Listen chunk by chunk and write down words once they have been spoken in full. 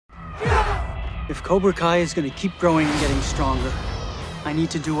If Cobra Kai is going to keep growing and getting stronger, I need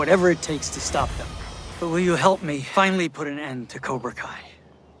to do whatever it takes to stop them. But will you help me finally put an end to Cobra Kai?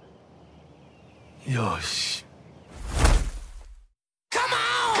 Yosh. Come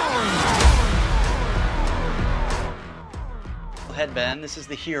on! Headband, this is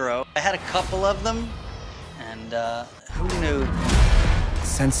the hero. I had a couple of them, and who knew?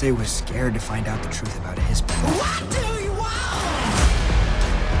 Sensei was scared to find out the truth about his past. What do you want?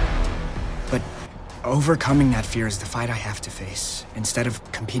 But overcoming that fear is the fight I have to face, instead of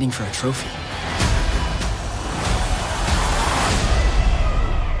competing for a trophy.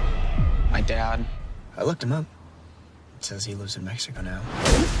 My dad, I looked him up. It says he lives in Mexico now.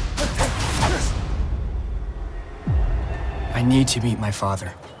 I need to meet my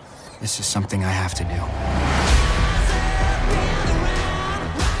father. This is something I have to do.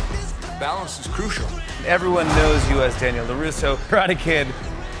 Balance is crucial. Everyone knows you as Daniel LaRusso. Karate Kid,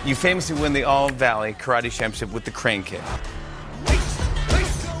 you famously win the All Valley Karate Championship with the Crane Kick.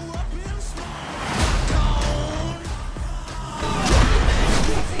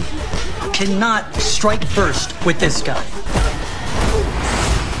 Cannot strike first with this guy.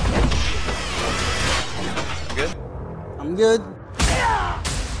 Good? I'm good.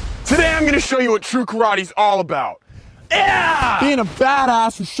 Today I'm gonna show you what true karate's all about. Yeah! Being a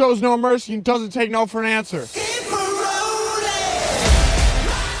badass who shows no mercy and doesn't take no for an answer.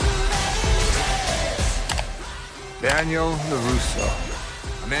 Daniel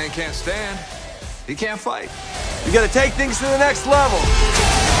LaRusso. A man can't stand, he can't fight. You gotta take things to the next level.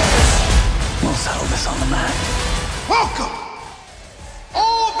 We'll settle this on the mat. Welcome!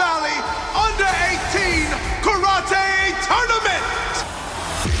 All Valley Under 18 Karate Tournament!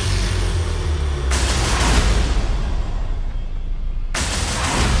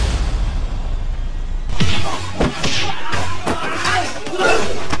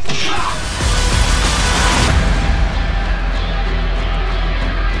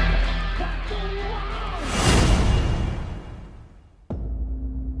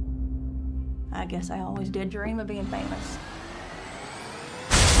 I guess I always did dream of being famous.